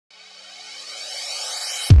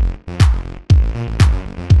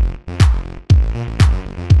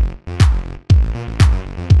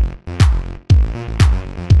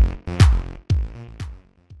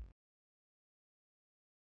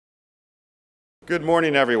Good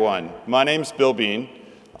morning, everyone. My name's Bill Bean.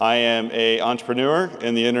 I am an entrepreneur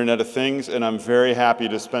in the Internet of Things, and I'm very happy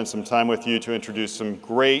to spend some time with you to introduce some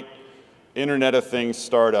great Internet of Things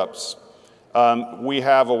startups. We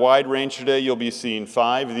have a wide range today. You'll be seeing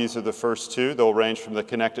 5. These are the first 2. They'll range from the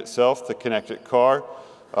Connect Itself, the connected car,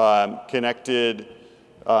 connected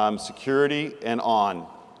security, and on.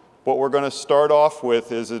 What we're going to start off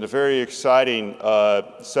with is a very exciting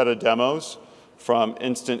set of demos from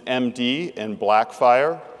InstaMD and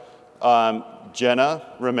Blackfire. Jenna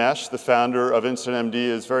Ramesh, the founder of InstaMD,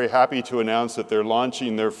 is very happy to announce that they're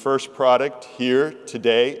launching their first product here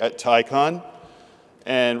today at TiEcon.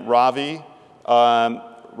 And Ravi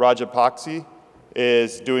Rajapakse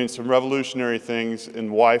is doing some revolutionary things in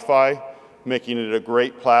Wi-Fi, making it a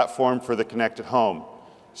great platform for the connected home.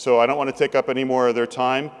 So I don't want to take up any more of their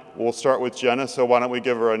time. We'll start with Jenna, so why don't we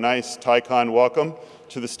give her a nice TiEcon welcome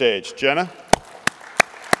to the stage. Jenna?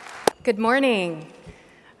 Good morning.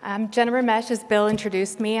 I'm Jenna Ramesh, as Bill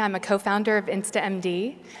introduced me. I'm a co-founder of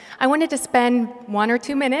InstaMD. I wanted to spend 1 or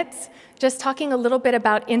 2 minutes just talking a little bit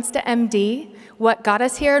about InstaMD, what got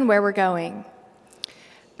us here and where we're going.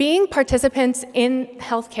 Being participants in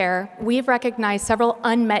healthcare, we've recognized several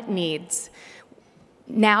unmet needs.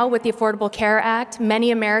 Now, with the Affordable Care Act, many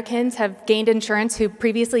Americans have gained insurance who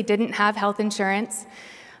previously didn't have health insurance.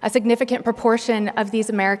 A significant proportion of these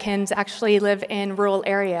Americans actually live in rural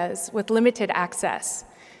areas with limited access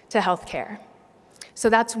to health care. So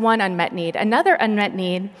that's one unmet need. Another unmet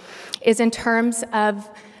need is in terms of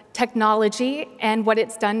technology and what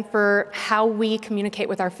it's done for how we communicate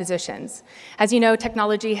with our physicians. As you know,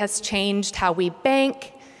 technology has changed how we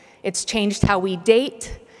bank, it's changed how we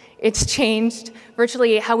date, it's changed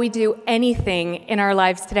virtually how we do anything in our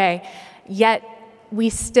lives today. Yet, we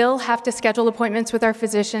still have to schedule appointments with our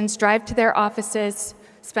physicians, drive to their offices,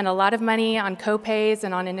 spend a lot of money on co-pays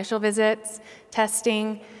and on initial visits,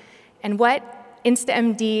 testing. And what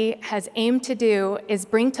InstaMD has aimed to do is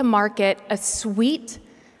bring to market a suite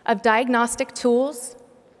of diagnostic tools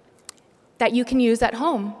that you can use at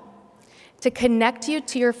home to connect you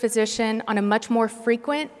to your physician on a much more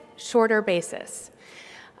frequent, shorter basis.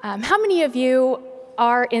 How many of you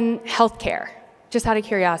are in healthcare, just out of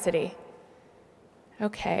curiosity?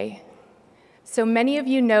 Okay. So many of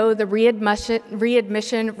you know the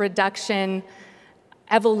readmission reduction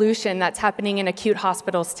evolution that's happening in acute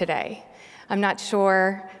hospitals today. I'm not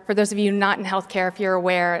sure, for those of you not in healthcare, if you're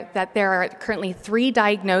aware that there are currently 3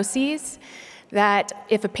 diagnoses that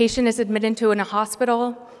if a patient is admitted into a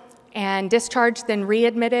hospital and discharged, then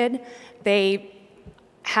readmitted, they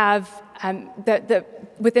have,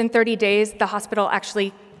 within 30 days, the hospital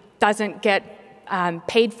actually doesn't get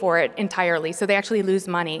paid for it entirely, so they actually lose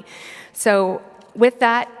money. So with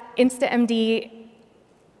that, InstaMD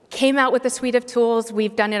came out with a suite of tools.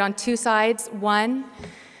 We've done it on 2 sides. One,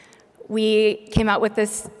 we came out with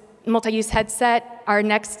this multi-use headset. Our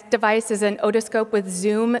next device is an otoscope with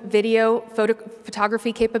Zoom video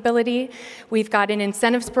photography capability. We've got an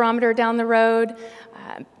incentive spirometer down the road,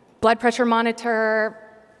 blood pressure monitor,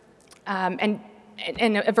 and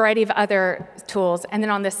a variety of other tools. And then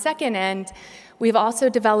on the second end, we've also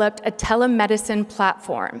developed a telemedicine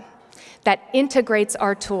platform that integrates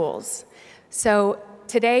our tools. So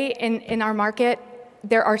today in our market,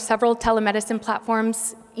 there are several telemedicine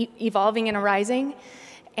platforms evolving and arising.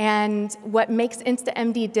 And what makes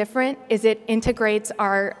InstaMD different is it integrates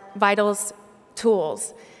our vitals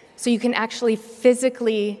tools. So you can actually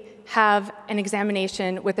physically have an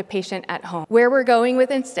examination with a patient at home. Where we're going with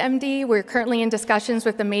InstaMD, we're currently in discussions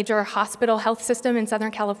with the major hospital health system in Southern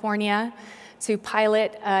California to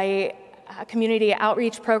pilot a community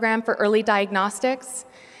outreach program for early diagnostics,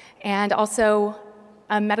 and also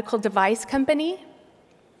a medical device company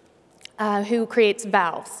who creates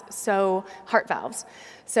valves, so heart valves.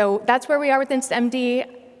 So that's where we are with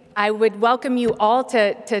InstaMD. I would welcome you all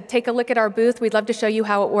to take a look at our booth. We'd love to show you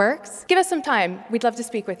how it works. Give us some time. We'd love to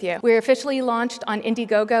speak with you. We're officially launched on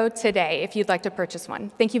Indiegogo today if you'd like to purchase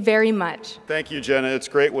one. Thank you very much. Thank you, Jenna. It's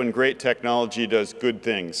great when great technology does good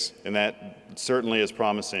things, and that certainly is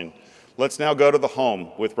promising. Let's now go to the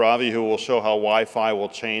home with Ravi, who will show how Wi-Fi will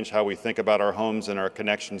change how we think about our homes and our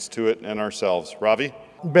connections to it and ourselves. Ravi?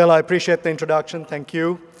 Bill, I appreciate the introduction. Thank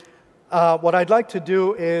you. What I'd like to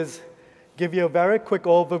do is give you a very quick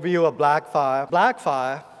overview of Blackfire.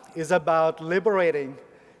 Blackfire is about liberating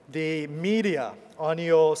the media on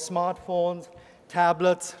your smartphones,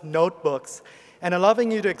 tablets, notebooks, and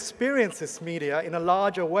allowing you to experience this media in a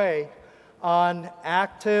larger way on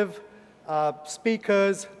active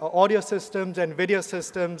speakers, audio systems, and video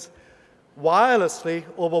systems wirelessly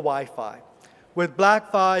over Wi-Fi. With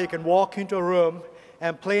Blackfire, you can walk into a room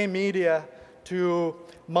and play media to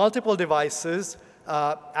multiple devices,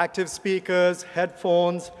 active speakers,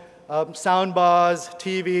 headphones, sound bars,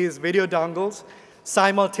 TVs, video dongles,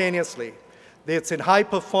 simultaneously. It's in high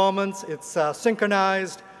performance, it's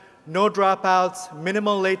synchronized, no dropouts,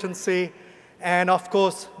 minimal latency, and of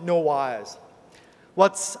course, no wires.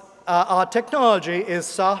 Our technology is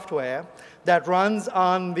software that runs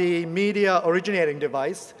on the media originating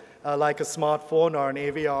device, like a smartphone or an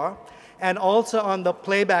AVR, and also on the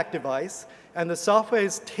playback device, and the software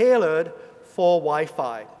is tailored for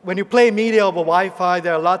Wi-Fi. When you play media over Wi-Fi,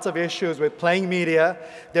 there are lots of issues with playing media.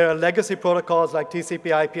 There are legacy protocols like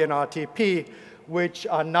TCP, IP, and RTP, which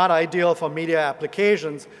are not ideal for media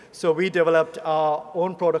applications, so we developed our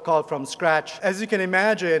own protocol from scratch. As you can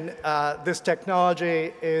imagine, this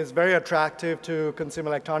technology is very attractive to consumer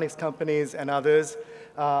electronics companies and others.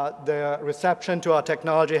 The reception to our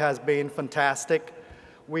technology has been fantastic.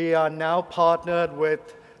 We are now partnered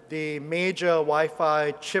with the major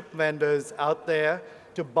Wi-Fi chip vendors out there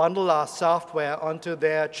to bundle our software onto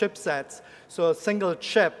their chipsets. So a single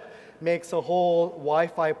chip makes a whole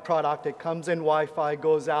Wi-Fi product. It comes in Wi-Fi,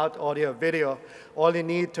 goes out audio, video. All you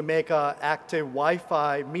need to make an active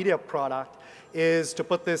Wi-Fi media product is to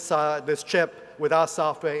put this chip with our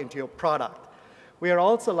software into your product. We are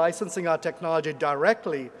also licensing our technology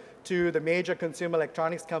directly to the major consumer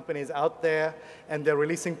electronics companies out there, and they're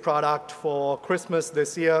releasing product for Christmas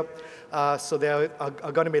this year. So there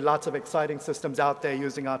are going to be lots of exciting systems out there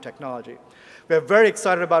using our technology. We're very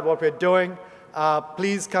excited about what we're doing.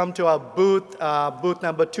 Please come to our booth, booth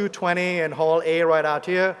number 220 in Hall A right out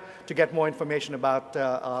here to get more information about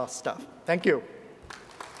our stuff. Thank you.